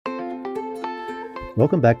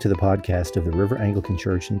Welcome back to the podcast of the River Anglican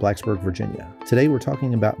Church in Blacksburg, Virginia. Today we're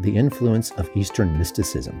talking about the influence of Eastern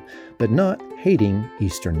mysticism, but not hating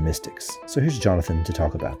Eastern mystics. So here's Jonathan to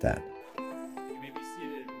talk about that. You may be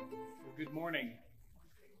seated. Well, good morning.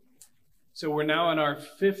 So we're now in our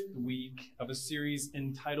fifth week of a series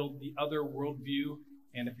entitled The Other Worldview.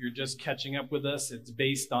 And if you're just catching up with us, it's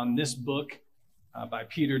based on this book by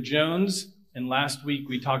Peter Jones. And last week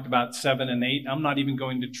we talked about 7 and 8. I'm not even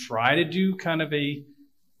going to try to do kind of a,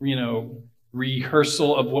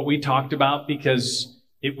 rehearsal of what we talked about because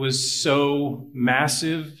it was so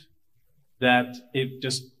massive that it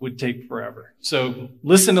just would take forever. So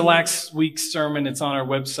listen to last week's sermon. It's on our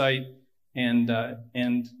website.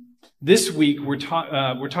 And this week we're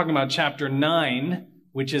talking about chapter 9,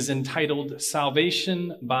 which is entitled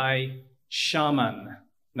Salvation by Shaman.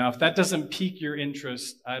 Now, if that doesn't pique your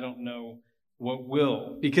interest, I don't know what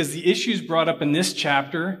will. Because the issues brought up in this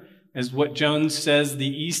chapter, as what Jones says, the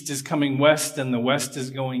East is coming west and the West is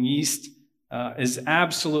going east, is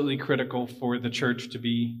absolutely critical for the church to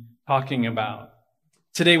be talking about.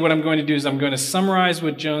 Today, what I'm going to do is I'm going to summarize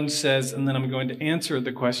what Jones says, and then I'm going to answer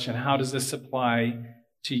the question, how does this apply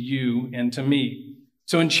to you and to me?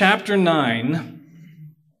 So in chapter 9,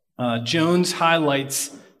 Jones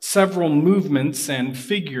highlights several movements and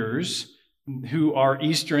figures who are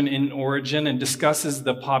Eastern in origin and discusses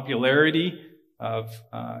the popularity of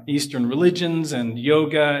Eastern religions and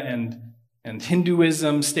yoga and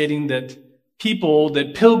Hinduism, stating that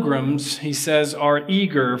pilgrims, he says, are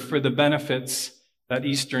eager for the benefits that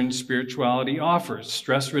Eastern spirituality offers: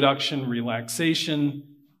 stress reduction, relaxation,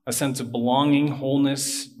 a sense of belonging,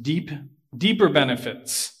 wholeness, deeper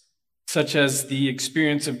benefits, such as the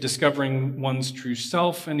experience of discovering one's true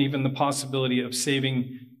self and even the possibility of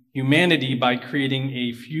saving humanity by creating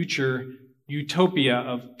a future utopia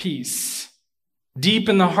of peace. Deep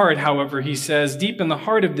in the heart, however, he says, deep in the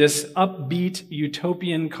heart of this upbeat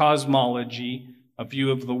utopian cosmology, a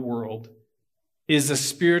view of the world, is a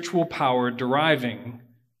spiritual power deriving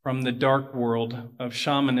from the dark world of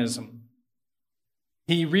shamanism.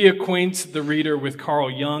 He reacquaints the reader with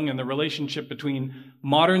Carl Jung and the relationship between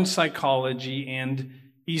modern psychology and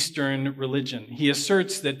Eastern religion. He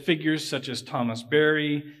asserts that figures such as Thomas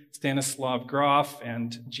Berry, Stanislav Grof,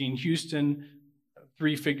 and Jean Houston,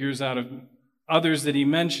 three figures out of others that he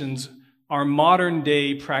mentions, are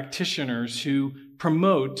modern-day practitioners who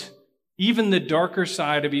promote even the darker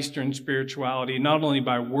side of Eastern spirituality, not only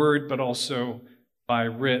by word, but also by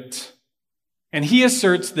writ. And he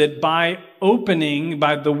asserts that by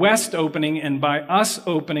the West opening and by us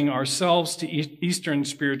opening ourselves to Eastern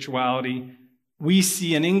spirituality, we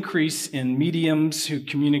see an increase in mediums who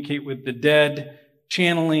communicate with the dead,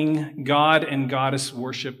 channeling, God and goddess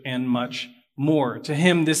worship, and much more. To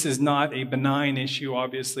him, this is not a benign issue.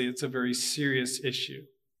 Obviously, it's a very serious issue.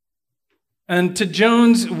 And to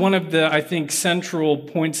Jones, one of the, I think, central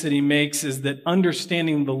points that he makes is that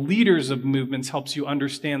understanding the leaders of movements helps you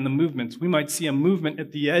understand the movements. We might see a movement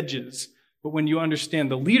at the edges, but when you understand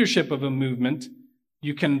the leadership of a movement,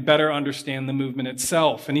 you can better understand the movement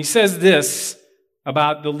itself. And he says this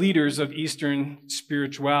about the leaders of Eastern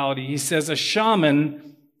spirituality. He says, a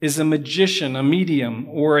shaman is a magician, a medium,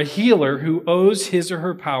 or a healer who owes his or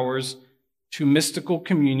her powers to mystical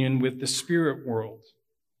communion with the spirit world.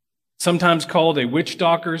 Sometimes called a witch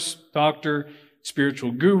doctor,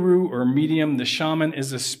 spiritual guru, or medium, the shaman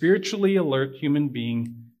is a spiritually alert human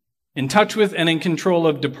being in touch with and in control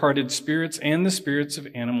of departed spirits and the spirits of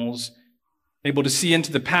animals, able to see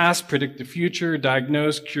into the past, predict the future,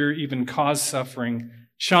 diagnose, cure, even cause suffering.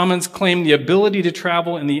 Shamans claim the ability to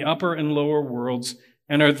travel in the upper and lower worlds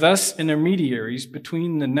and are thus intermediaries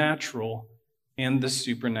between the natural and the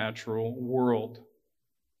supernatural world.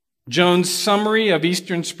 Jones' summary of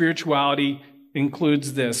Eastern spirituality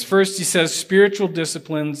includes this. First, he says spiritual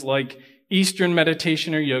disciplines like Eastern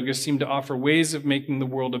meditation or yoga seem to offer ways of making the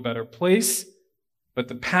world a better place, but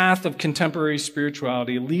the path of contemporary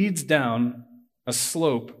spirituality leads down a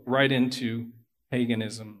slope right into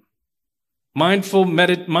paganism.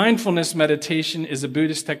 Mindfulness meditation is a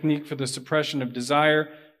Buddhist technique for the suppression of desire.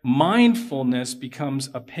 Mindfulness becomes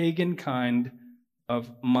a pagan kind of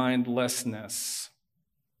mindlessness.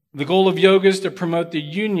 The goal of yoga is to promote the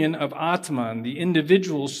union of Atman, the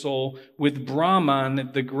individual soul, with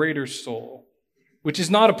Brahman, the greater soul, which is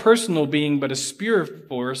not a personal being, but a spirit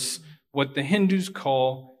force, what the Hindus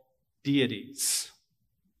call deities.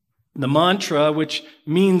 The mantra, which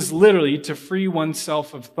means literally to free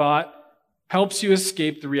oneself of thought, helps you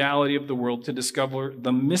escape the reality of the world to discover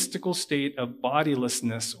the mystical state of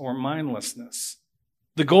bodilessness or mindlessness.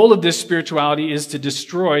 The goal of this spirituality is to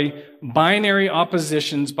destroy binary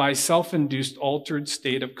oppositions by self-induced altered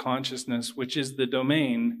state of consciousness, which is the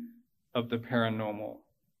domain of the paranormal.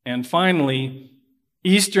 And finally,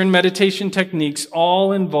 Eastern meditation techniques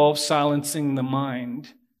all involve silencing the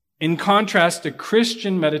mind, in contrast to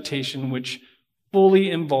Christian meditation, which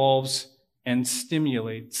fully involves and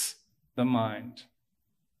stimulates the mind.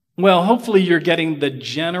 Well, hopefully you're getting the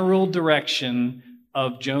general direction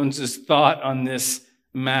of Jones's thought on this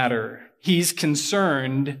matter. He's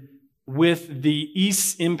concerned with the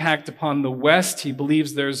East's impact upon the West. He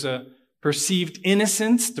believes there's a perceived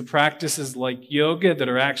innocence to practices like yoga that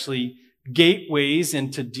are actually gateways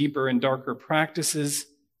into deeper and darker practices.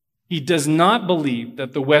 He does not believe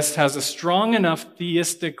that the West has a strong enough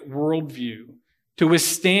theistic worldview to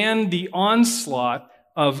withstand the onslaught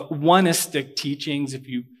of oneistic teachings. If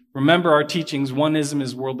you remember our teachings, oneism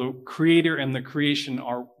is where the creator and the creation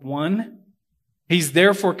are one. He's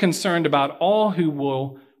therefore concerned about all who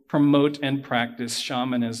will promote and practice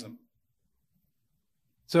shamanism.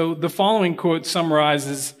 So the following quote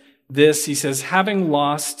summarizes this. He says, having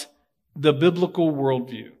lost the biblical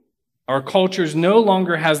worldview, our culture no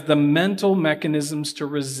longer has the mental mechanisms to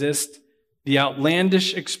resist the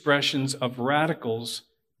outlandish expressions of radicals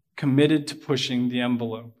committed to pushing the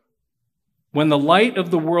envelope. When the light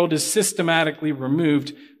of the world is systematically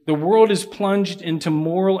removed, the world is plunged into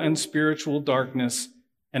moral and spiritual darkness,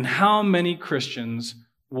 and how many Christians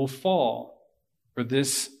will fall for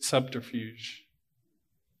this subterfuge?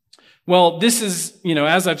 Well, this is,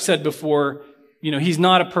 as I've said before, he's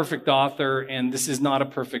not a perfect author, and this is not a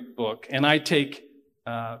perfect book. And I take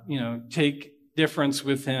difference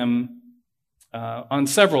with him on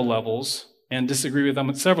several levels and disagree with him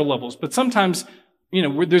on several levels. But sometimes,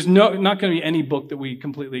 there's not going to be any book that we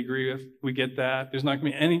completely agree with. We get that. There's not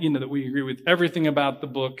going to be any, that we agree with everything about the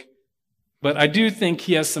book. But I do think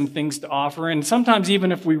he has some things to offer. And sometimes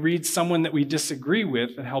even if we read someone that we disagree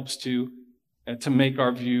with, it helps to make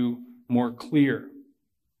our view more clear.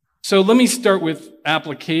 So let me start with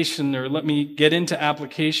application, or let me get into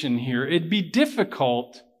application here. It'd be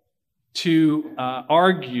difficult to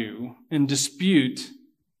argue and dispute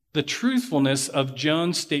the truthfulness of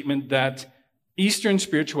Jones' statement that Eastern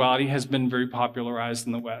spirituality has been very popularized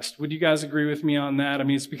in the West. Would you guys agree with me on that? I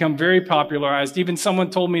mean, it's become very popularized. Even someone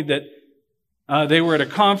told me that they were at a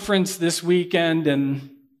conference this weekend, and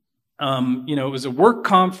it was a work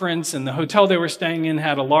conference, and the hotel they were staying in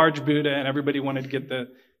had a large Buddha, and everybody wanted to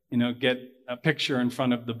get a picture in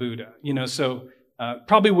front of the Buddha. So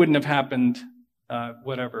probably wouldn't have happened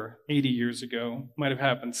 80 years ago. Might have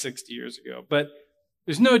happened 60 years ago. But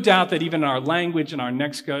there's no doubt that even our language and our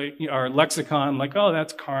lexicon, like, oh,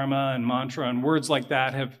 that's karma and mantra and words like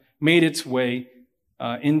that, have made its way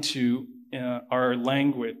into our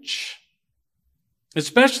language.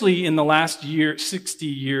 Especially in the last 60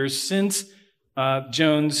 years since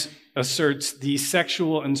Jones asserts the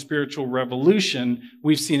sexual and spiritual revolution,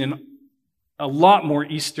 we've seen a lot more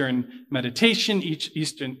Eastern meditation,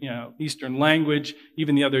 Eastern language.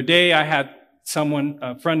 Even the other day, I had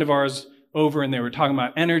a friend of ours, over, and they were talking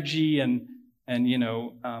about energy and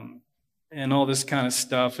all this kind of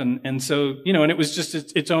stuff, and so and it was just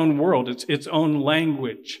its own world, its own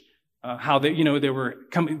language. How they were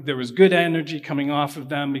coming, there was good energy coming off of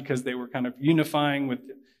them because they were kind of unifying with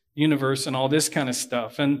the universe and all this kind of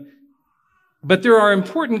stuff. But there are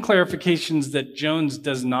important clarifications that Jones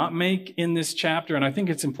does not make in this chapter, and I think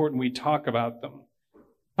it's important we talk about them.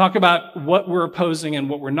 Talk about what we're opposing and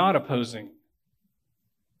what we're not opposing.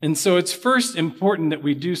 And so it's first important that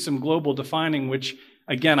we do some global defining, which,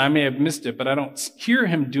 again, I may have missed it, but I don't hear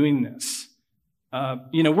him doing this.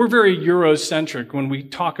 We're very Eurocentric when we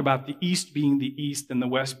talk about the East being the East and the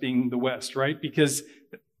West being the West, right? Because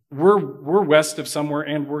we're west of somewhere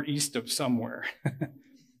and we're east of somewhere.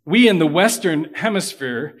 We in the Western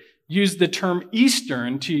Hemisphere use the term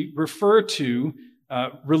Eastern to refer to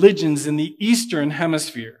religions in the Eastern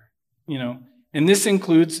Hemisphere, And this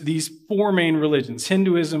includes these four main religions: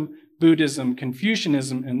 Hinduism, Buddhism,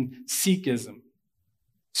 Confucianism, and Sikhism.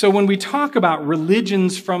 So when we talk about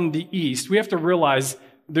religions from the East, we have to realize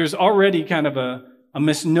there's already kind of a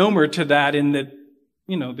misnomer to that, in that,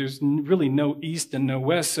 there's really no East and no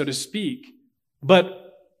West, so to speak. But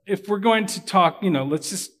if we're going to talk, let's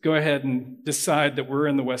just go ahead and decide that we're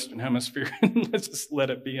in the Western Hemisphere, and let's just let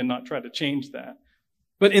it be and not try to change that.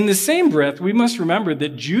 But in the same breath, we must remember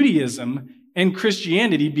that Judaism and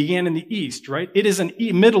Christianity began in the East, right? It is a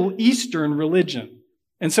Middle Eastern religion.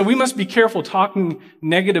 And so we must be careful talking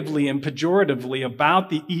negatively and pejoratively about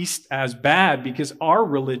the East as bad, because our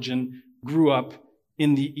religion grew up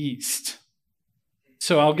in the East.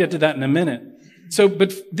 So I'll get to that in a minute.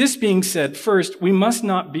 But this being said, first, we must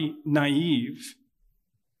not be naive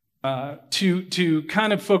to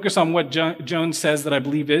kind of focus on what Jones says that I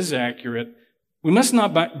believe is accurate. We must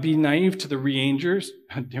not be naive to the reangers.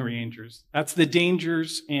 That's the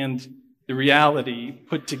dangers and the reality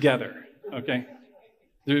put together, okay?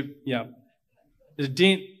 The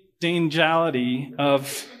dangerality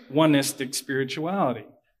of oneistic spirituality,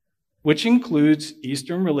 which includes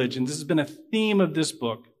Eastern religions. This has been a theme of this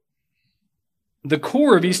book. The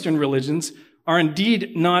core of Eastern religions are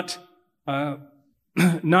indeed not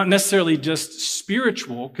necessarily just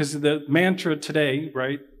spiritual, because the mantra today,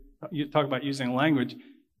 right, you talk about using language,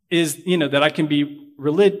 is, that I can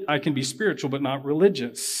be spiritual but not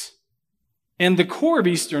religious. And the core of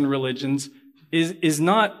Eastern religions is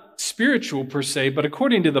not spiritual per se, but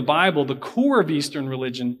according to the Bible, the core of Eastern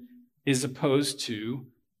religion is opposed to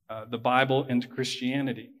the Bible and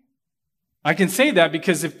Christianity. I can say that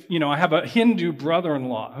because I have a Hindu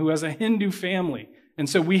brother-in-law who has a Hindu family, and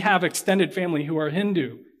so we have extended family who are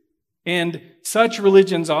Hindu. And such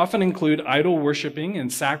religions often include idol worshiping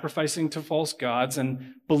and sacrificing to false gods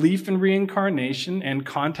and belief in reincarnation and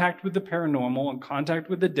contact with the paranormal and contact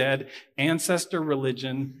with the dead, ancestor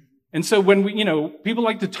religion. And so when people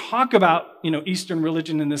like to talk about, Eastern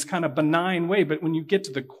religion in this kind of benign way, but when you get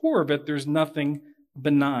to the core of it, there's nothing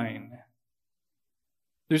benign.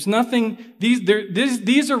 There's nothing,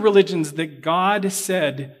 these are religions that God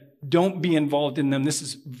said, don't be involved in them. This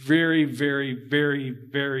is very, very, very,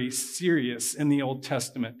 very serious in the Old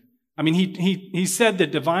Testament. I mean, he said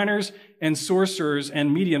that diviners and sorcerers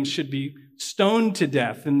and mediums should be stoned to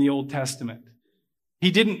death in the Old Testament.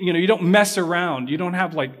 He didn't, you don't mess around. You don't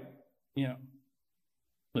have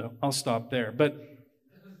I'll stop there. But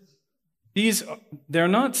they're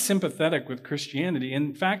not sympathetic with Christianity.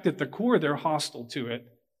 In fact, at the core, they're hostile to it.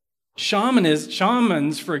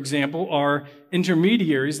 Shamans, for example, are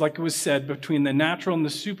intermediaries, like it was said, between the natural and the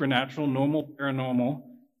supernatural, normal, paranormal,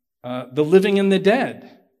 the living and the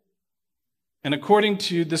dead. And according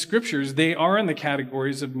to the scriptures, they are in the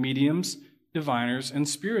categories of mediums, diviners, and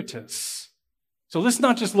spiritists. So let's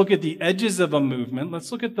not just look at the edges of a movement,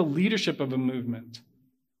 let's look at the leadership of a movement.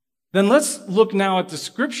 Then let's look now at the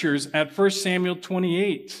scriptures at 1 Samuel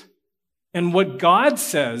 28 and what God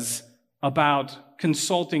says about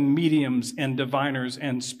consulting mediums and diviners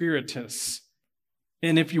and spiritists.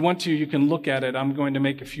 And if you want to, you can look at it. I'm going to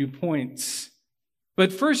make a few points.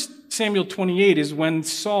 But 1 Samuel 28 is when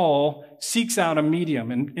Saul seeks out a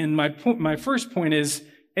medium. And my first point is,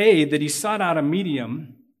 that he sought out a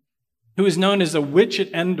medium who is known as a witch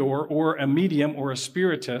at Endor, or a medium or a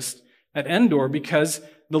spiritist at Endor, because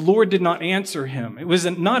the Lord did not answer him. It was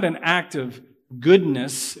not an act of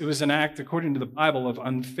goodness. It was an act, according to the Bible, of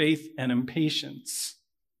unfaith and impatience.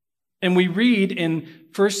 And we read in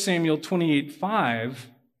 1 Samuel 28:5,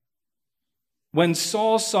 when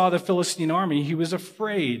Saul saw the Philistine army, he was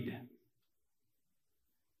afraid.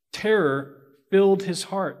 Terror filled his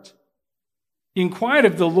heart. He inquired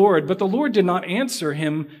of the Lord, but the Lord did not answer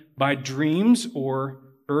him by dreams or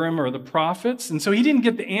Urim or the prophets. And so he didn't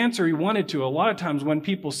get the answer he wanted to. A lot of times when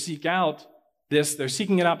people seek out this, they're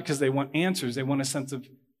seeking it out because they want answers. They want a sense of,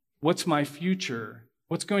 what's my future?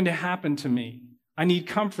 What's going to happen to me? I need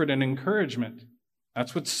comfort and encouragement.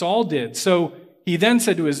 That's what Saul did. So he then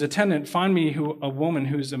said to his attendant, find me a woman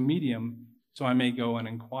who is a medium, so I may go and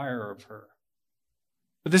inquire of her.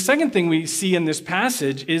 But the second thing we see in this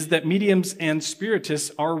passage is that mediums and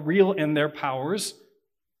spiritists are real in their powers.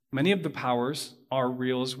 Many of the powers are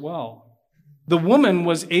real as well. The woman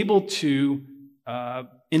was able to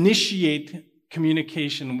initiate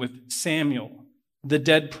communication with Samuel, the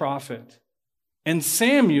dead prophet. And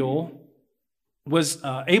Samuel was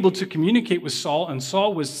able to communicate with Saul, and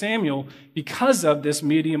Saul was Samuel because of this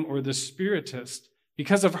medium or the spiritist,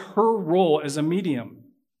 because of her role as a medium.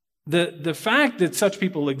 The fact that such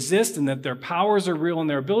people exist and that their powers are real and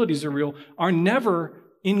their abilities are real are never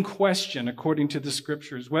in question according to the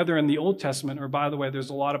scriptures, whether in the Old Testament or, by the way,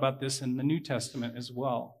 there's a lot about this in the New Testament as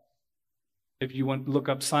well. If you want to look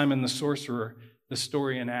up Simon the sorcerer, the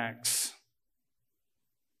story in Acts.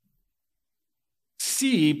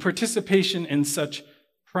 C, participation in such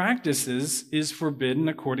practices is forbidden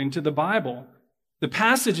according to the Bible. The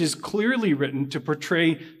passage is clearly written to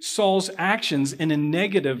portray Saul's actions in a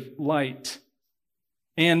negative light.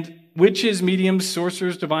 And witches, mediums,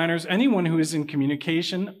 sorcerers, diviners, anyone who is in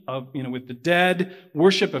communication with the dead,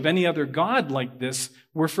 worship of any other god like this,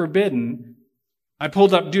 were forbidden. I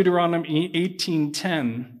pulled up Deuteronomy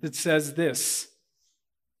 18:10 that says this: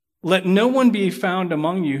 let no one be found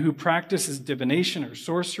among you who practices divination or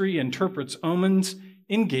sorcery, interprets omens,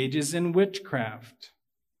 engages in witchcraft.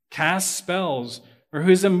 casts spells, or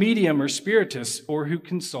who is a medium or spiritist, or who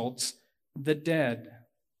consults the dead.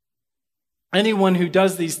 Anyone who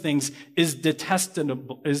does these things is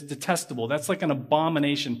detestable. That's like an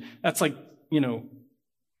abomination. That's like,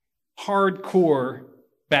 hardcore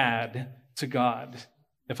bad to God,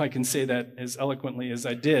 if I can say that as eloquently as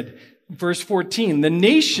I did. Verse 14, the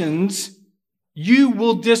nations you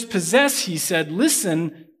will dispossess, he said.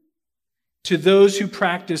 Listen to those who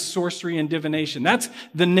practice sorcery and divination. That's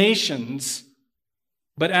the nations.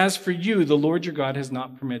 But as for you, the Lord your God has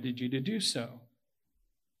not permitted you to do so.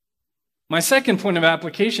 My second point of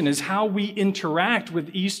application is how we interact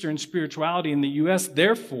with Eastern spirituality in the U.S.,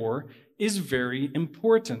 therefore, is very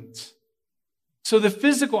important. So the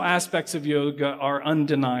physical aspects of yoga are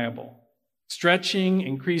undeniable. Stretching,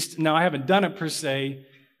 increased, now I haven't done it per se,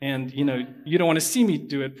 and you don't want to see me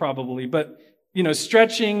do it probably, but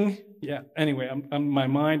stretching, anyway, my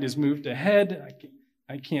mind is moved ahead.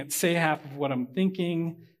 I can't say half of what I'm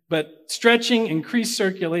thinking. But stretching, increased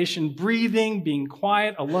circulation, breathing, being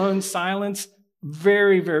quiet, alone, silence,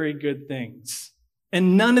 very, very good things.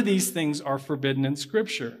 And none of these things are forbidden in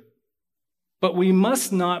Scripture. But we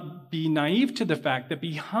must not be naive to the fact that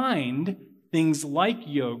behind things like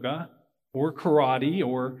yoga or karate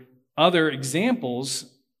or other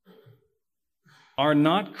examples are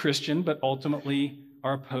not Christian, but ultimately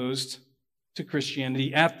are opposed to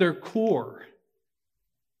Christianity at their core.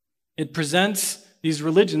 These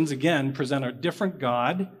religions, again, present a different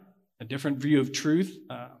God, a different view of truth,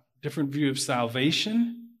 a different view of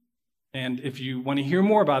salvation. And if you want to hear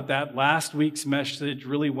more about that, last week's message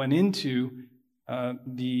really went into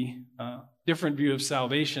the different view of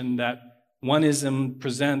salvation that oneism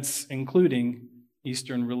presents, including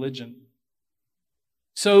Eastern religion.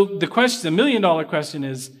 So the million-dollar question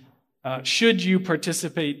is, should you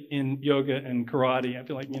participate in yoga and karate? I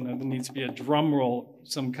feel like, there needs to be a drum roll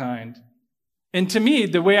of some kind. And to me,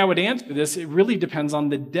 the way I would answer this, it really depends on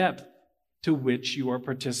the depth to which you are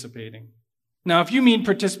participating. Now, if you mean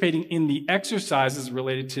participating in the exercises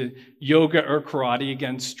related to yoga or karate,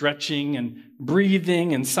 again, stretching and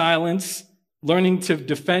breathing and silence, learning to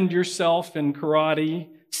defend yourself in karate,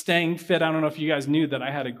 staying fit. I don't know if you guys knew that I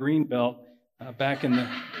had a green belt back in the...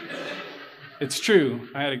 It's true.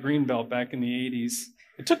 I had a green belt back in the 80s.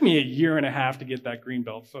 It took me a year and a half to get that green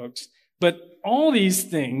belt, folks. But all these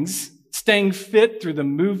things, staying fit through the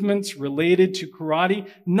movements related to karate,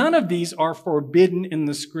 none of these are forbidden in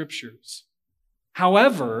the Scriptures.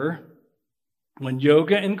 However, when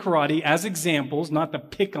yoga and karate, as examples, not to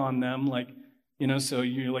pick on them, so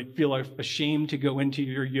you feel ashamed to go into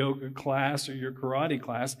your yoga class or your karate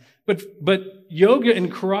class, but yoga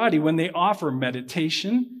and karate, when they offer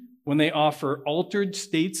meditation, when they offer altered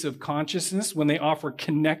states of consciousness, when they offer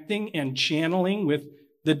connecting and channeling with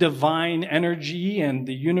the divine energy and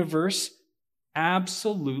the universe,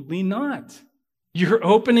 absolutely not. You're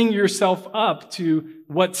opening yourself up to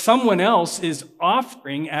what someone else is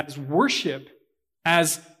offering as worship,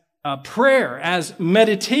 as prayer, as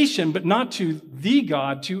meditation, but not to the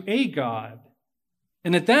God, to a God.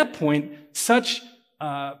 And at that point, such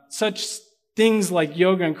things like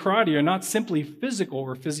yoga and karate are not simply physical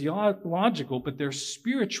or physiological, but they're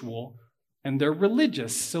spiritual and they're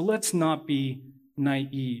religious. So let's not be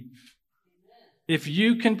naive. If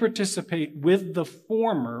you can participate with the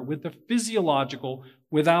former, with the physiological,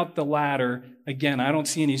 without the latter, again, I don't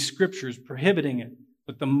see any scriptures prohibiting it.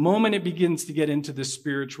 But the moment it begins to get into the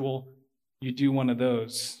spiritual, you do one of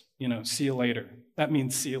those. See you later. That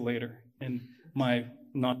means see you later in my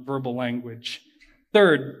not verbal language.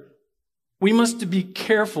 Third, we must be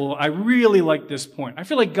careful. I really like this point. I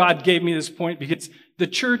feel like God gave me this point because the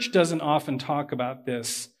church doesn't often talk about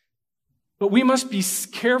this. But we must be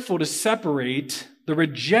careful to separate the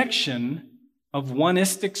rejection of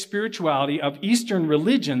oneistic spirituality, of Eastern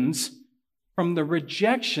religions, from the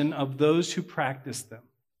rejection of those who practice them.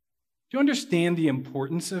 Do you understand the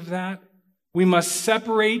importance of that? We must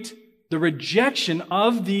separate the rejection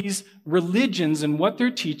of these religions and what they're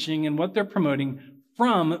teaching and what they're promoting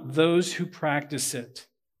from those who practice it.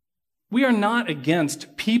 We are not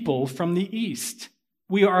against people from the East.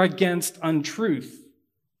 We are against untruth.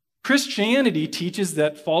 Christianity teaches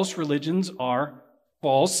that false religions are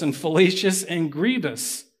false and fallacious and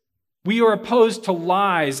grievous. We are opposed to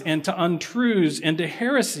lies and to untruths and to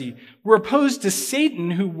heresy. We're opposed to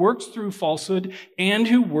Satan, who works through falsehood and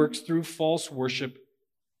who works through false worship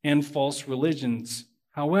and false religions.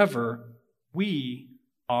 However, we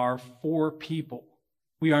are for people.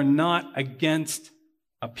 We are not against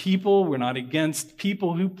a people. We're not against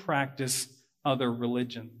people who practice other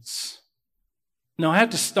religions. Now, I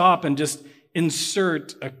have to stop and just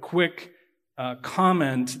insert a quick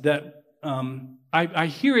comment that I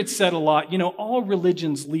hear it said a lot, all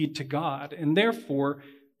religions lead to God, and therefore,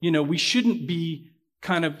 we shouldn't be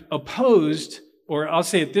kind of opposed, or I'll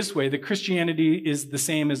say it this way, that Christianity is the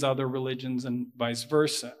same as other religions and vice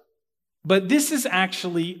versa. But this is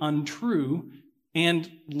actually untrue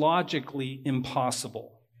and logically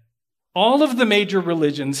impossible. All of the major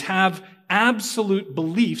religions have absolute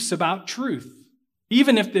beliefs about truth.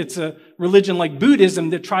 Even if it's a religion like Buddhism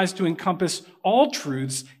that tries to encompass all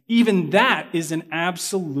truths, even that is an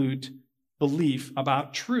absolute belief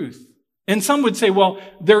about truth. And some would say, well,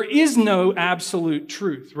 there is no absolute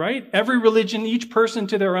truth, right? Every religion, each person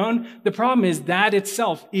to their own. The problem is that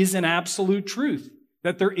itself is an absolute truth,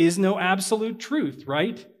 that there is no absolute truth,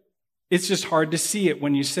 right? It's just hard to see it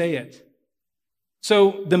when you say it.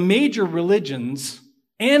 So the major religions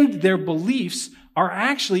and their beliefs are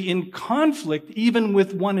actually in conflict even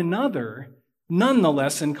with one another,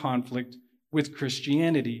 nonetheless in conflict with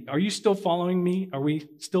Christianity. Are you still following me? Are we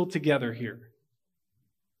still together here?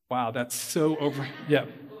 Wow, that's so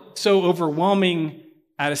overwhelming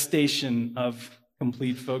attestation of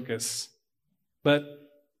complete focus. But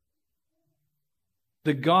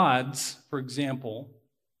the gods, for example,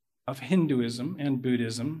 of Hinduism and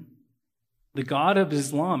Buddhism, the God of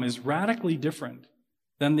Islam is radically different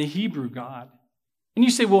than the Hebrew God. And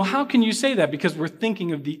you say, well, how can you say that? Because we're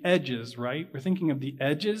thinking of the edges, right? We're thinking of the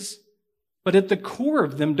edges. But at the core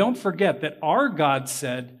of them, don't forget that our God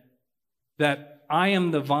said that I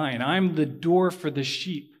am the vine, I'm the door for the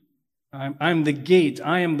sheep, I'm the gate,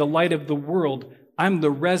 I am the light of the world, I'm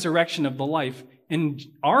the resurrection of the life. And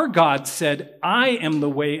our God said, I am the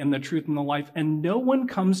way and the truth and the life, and no one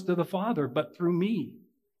comes to the Father but through me.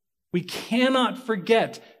 We cannot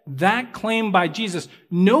forget that claim by Jesus.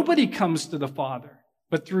 Nobody comes to the Father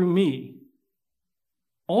but through me.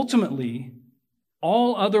 Ultimately,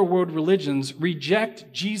 all other world religions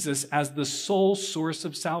reject Jesus as the sole source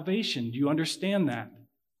of salvation. Do you understand that?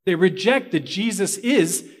 They reject that Jesus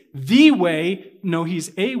is the way. No,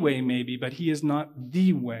 he's a way maybe, but he is not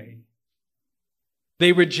the way.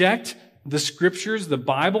 They reject the scriptures, the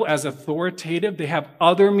Bible, as authoritative. They have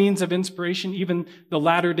other means of inspiration. Even the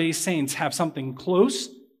Latter-day Saints have something close,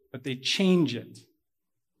 but they change it.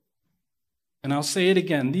 And I'll say it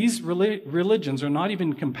again, these religions are not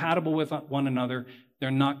even compatible with one another.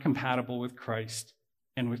 They're not compatible with Christ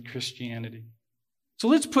and with Christianity. So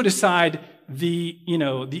let's put aside the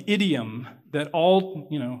idiom that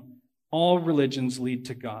all religions lead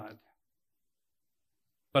to God.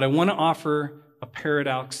 But I want to offer a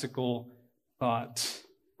paradoxical thought.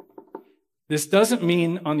 This doesn't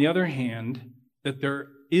mean, on the other hand, that there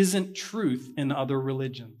isn't truth in other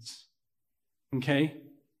religions. Okay?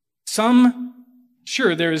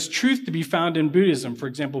 Sure, there is truth to be found in Buddhism. For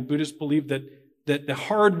example, Buddhists believe that the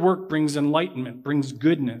hard work brings enlightenment, brings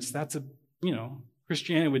goodness.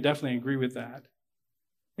 Christianity would definitely agree with that.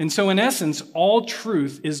 And so in essence, all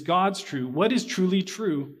truth is God's truth. What is truly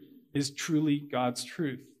true is truly God's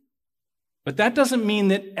truth. But that doesn't mean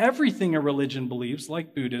that everything a religion believes,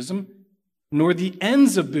 like Buddhism, nor the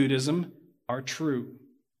ends of Buddhism are true.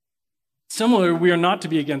 Similarly, we are not to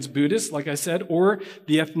be against Buddhists, like I said, or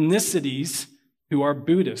the ethnicities who are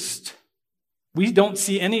Buddhist. We don't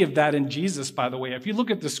see any of that in Jesus, by the way. If you look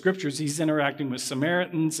at the scriptures, he's interacting with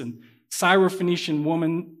Samaritans and the Syrophoenician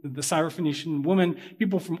woman,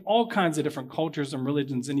 people from all kinds of different cultures and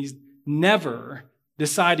religions, and he's never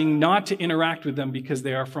deciding not to interact with them because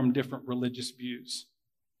they are from different religious views.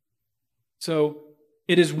 So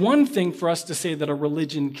it is one thing for us to say that a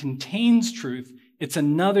religion contains truth. It's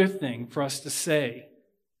another thing for us to say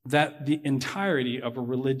that the entirety of a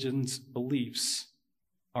religion's beliefs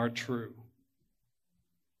are true.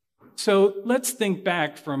 So let's think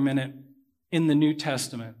back for a minute in the New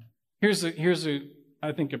Testament. Here's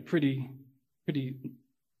I think a pretty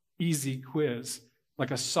easy quiz, like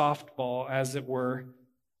a softball, as it were,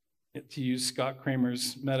 to use Scott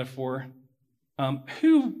Kramer's metaphor.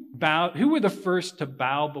 Who were the first to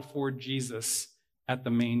bow before Jesus at the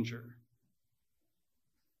manger?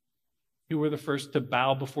 Who were the first to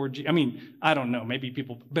bow before Jesus? I mean, I don't know, maybe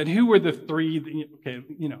people, but who were the three? Okay,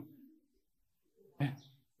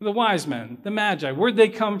 the wise men, the magi. Where'd they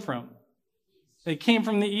come from? They came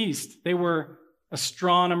from the east. They were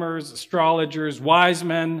astronomers, astrologers, wise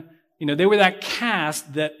men. They were that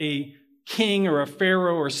caste that a king or a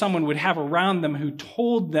pharaoh or someone would have around them who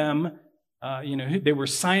told them, they were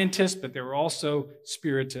scientists, but they were also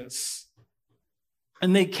spiritists.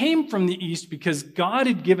 And they came from the east because God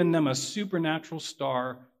had given them a supernatural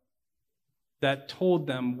star that told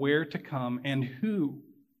them where to come and who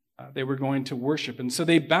they were going to worship. And so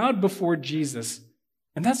they bowed before Jesus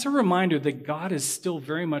And that's a reminder that God is still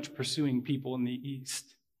very much pursuing people in the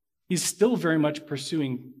East. He's still very much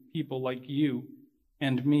pursuing people like you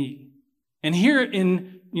and me. And here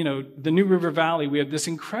in, the New River Valley, we have this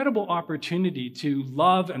incredible opportunity to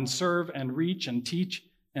love and serve and reach and teach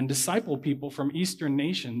and disciple people from Eastern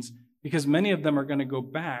nations, because many of them are going to go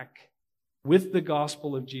back with the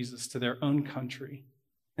gospel of Jesus to their own country.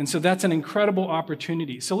 And so that's an incredible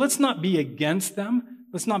opportunity. So let's not be against them.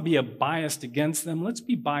 Let's not be biased against them. Let's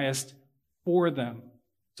be biased for them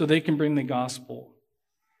so they can bring the gospel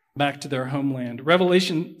back to their homeland.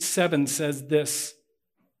 Revelation 7 says this,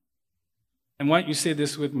 and why don't you say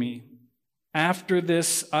this with me? After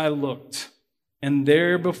this I looked, and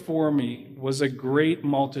there before me was a great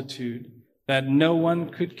multitude that no one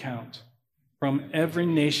could count, from every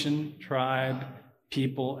nation, tribe,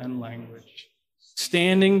 people, and language,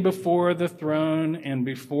 standing before the throne and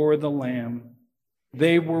before the Lamb.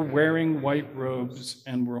 They were wearing white robes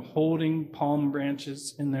and were holding palm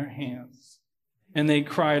branches in their hands. And they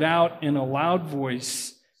cried out in a loud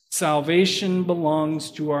voice, "Salvation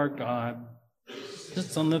belongs to our God, who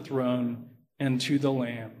sits on the throne, and to the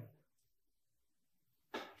Lamb."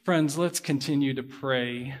 Friends, let's continue to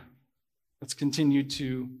pray. Let's continue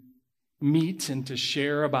to meet and to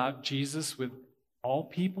share about Jesus with all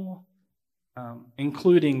people,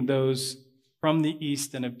 including those from the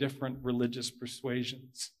East and of different religious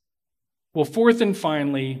persuasions. Well, fourth and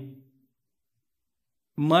finally,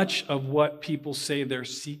 much of what people say they're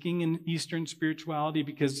seeking in Eastern spirituality,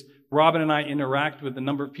 because Robin and I interact with a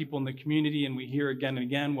number of people in the community, and we hear again and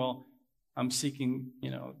again, well, I'm seeking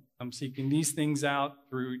these things out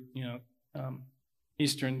through,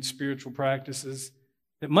 Eastern spiritual practices.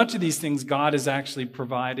 That much of these things God has actually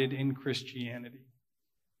provided in Christianity.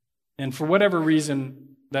 And for whatever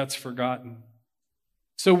reason, that's forgotten.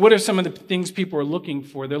 So what are some of the things people are looking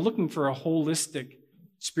for? They're looking for a holistic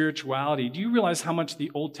spirituality. Do you realize how much the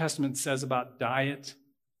Old Testament says about diet,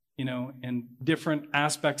 and different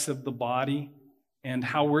aspects of the body and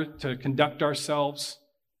how we're to conduct ourselves?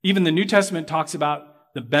 Even the New Testament talks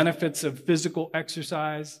about the benefits of physical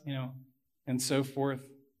exercise, and so forth.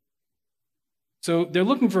 So they're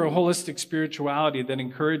looking for a holistic spirituality that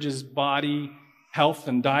encourages body, health,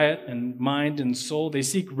 and diet, and mind and soul. They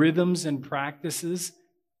seek rhythms and practices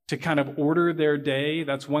to kind of order their day.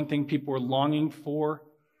 That's one thing people are longing for.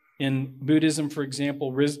 In Buddhism, for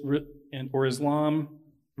example, or Islam,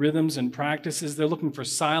 rhythms and practices. They're looking for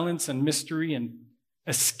silence and mystery and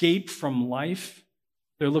escape from life.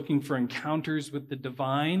 They're looking for encounters with the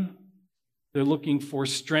divine. They're looking for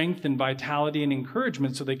strength and vitality and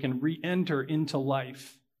encouragement so they can re-enter into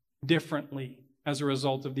life differently as a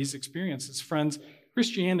result of these experiences. Friends,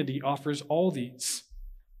 Christianity offers all these.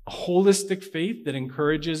 A holistic faith that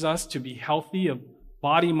encourages us to be healthy of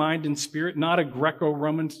body, mind, and spirit, not a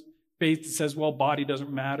Greco-Roman faith that says, well, body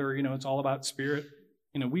doesn't matter, it's all about spirit.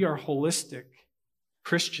 We are holistic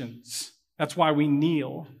Christians. That's why we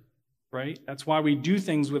kneel, right? That's why we do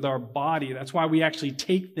things with our body. That's why we actually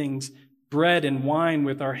take things, bread and wine,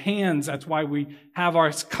 with our hands. That's why we have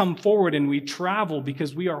ours come forward and we travel,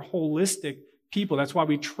 because we are holistic people. That's why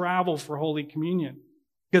we travel for Holy Communion,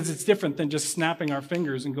 because it's different than just snapping our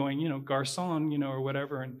fingers and going, garçon, or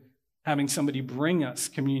whatever, and having somebody bring us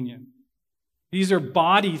communion. These are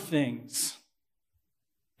body things.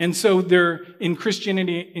 And so in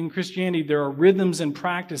Christianity, there are rhythms and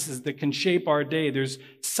practices that can shape our day. There's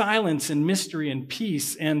silence and mystery and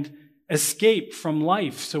peace and escape from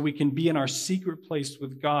life so we can be in our secret place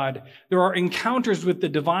with God. There are encounters with the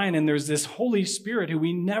divine, and there's this Holy Spirit who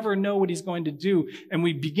we never know what he's going to do. And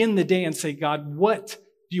we begin the day and say, God, what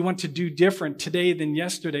do you want to do different today than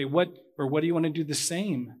yesterday? What do you want to do the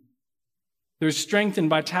same? There's strength and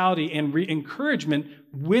vitality and encouragement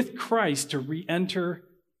with Christ to re-enter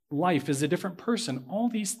life as a different person. All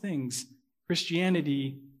these things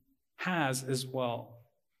Christianity has as well.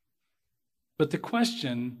 But the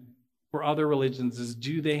question for other religions is,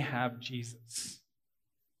 do they have Jesus?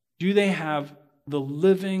 Do they have the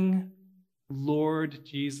living Lord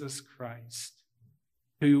Jesus Christ,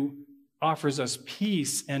 who offers us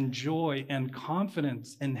peace and joy and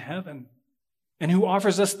confidence in heaven, and who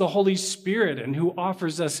offers us the Holy Spirit, and who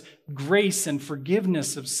offers us grace and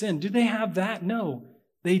forgiveness of sin? Do they have that? No,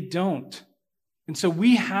 they don't. And so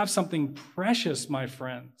we have something precious, my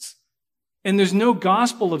friends. And there's no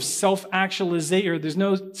gospel of self-actualization, or there's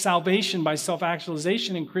no salvation by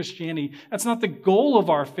self-actualization in Christianity. That's not the goal of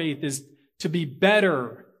our faith, is to be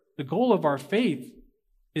better. The goal of our faith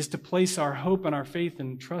is to place our hope and our faith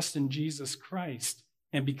and trust in Jesus Christ.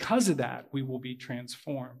 And because of that, we will be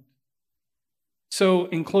transformed. So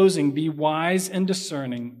in closing, be wise and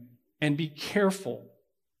discerning, and be careful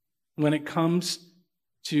when it comes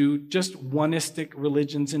to just oneistic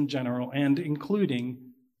religions in general and including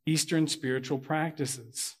Eastern spiritual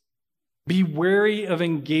practices. Be wary of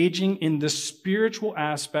engaging in the spiritual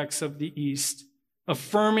aspects of the East,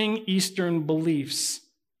 affirming Eastern beliefs,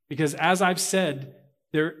 because as I've said,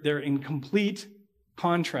 they're in complete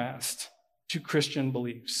contrast to Christian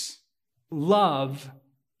beliefs. Love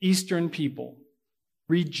Eastern people,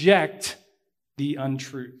 reject the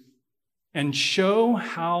untruth, and show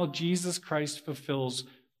how Jesus Christ fulfills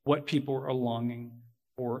what people are longing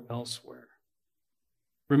for elsewhere.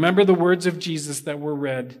 Remember the words of Jesus that were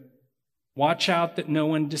read. Watch out that no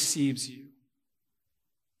one deceives you.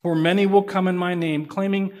 For many will come in my name,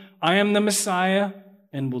 claiming I am the Messiah,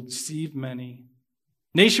 and will deceive many.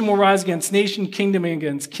 Nation will rise against nation, kingdom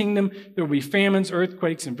against kingdom. There will be famines,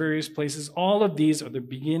 earthquakes in various places. All of these are the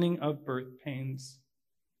beginning of birth pains.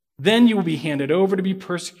 Then you will be handed over to be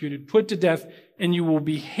persecuted, put to death, and you will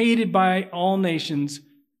be hated by all nations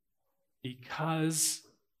because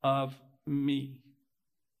of me.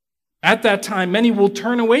 At that time, many will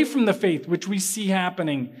turn away from the faith, which we see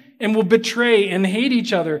happening, and will betray and hate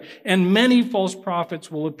each other, and many false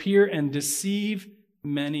prophets will appear and deceive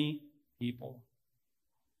many people.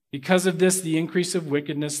 Because of this, the increase of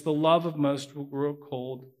wickedness, the love of most will grow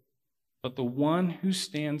cold, but the one who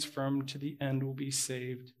stands firm to the end will be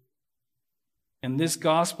saved. And this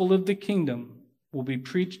gospel of the kingdom will be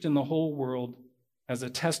preached in the whole world as a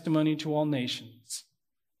testimony to all nations,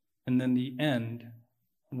 and then the end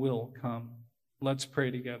will come. Let's pray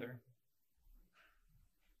together.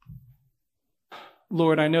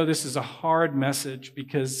 Lord, I know this is a hard message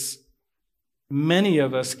because many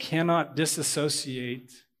of us cannot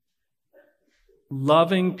disassociate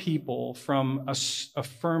loving people from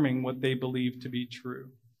affirming what they believe to be true.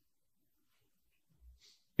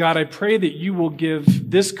 God, I pray that you will give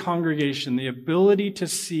this congregation the ability to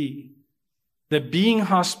see that being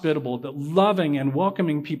hospitable, that loving and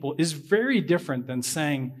welcoming people is very different than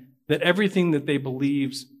saying that everything that they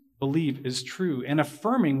believe is true and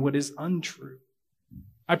affirming what is untrue.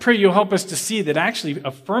 I pray you'll help us to see that actually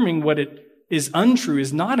affirming what it is untrue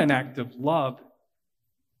is not an act of love.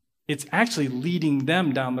 It's actually leading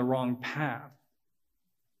them down the wrong path.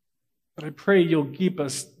 But I pray you'll give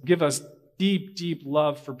us deep, deep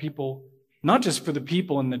love for people, not just for the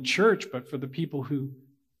people in the church, but for the people who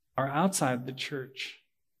are outside the church,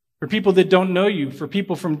 for people that don't know you, for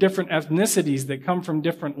people from different ethnicities that come from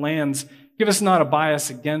different lands. Give us not a bias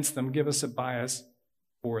against them, give us a bias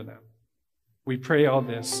for them. We pray all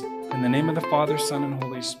this in the name of the Father, Son, and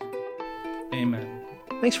Holy Spirit. Amen.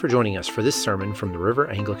 Thanks for joining us for this sermon from the River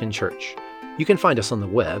Anglican Church. You can find us on the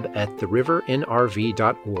web at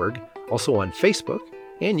therivernrv.org, also on Facebook,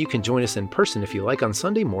 and you can join us in person if you like on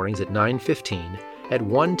Sunday mornings at 9:15 at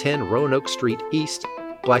 110 Roanoke Street East,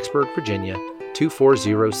 Blacksburg, Virginia,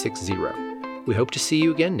 24060. We hope to see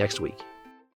you again next week.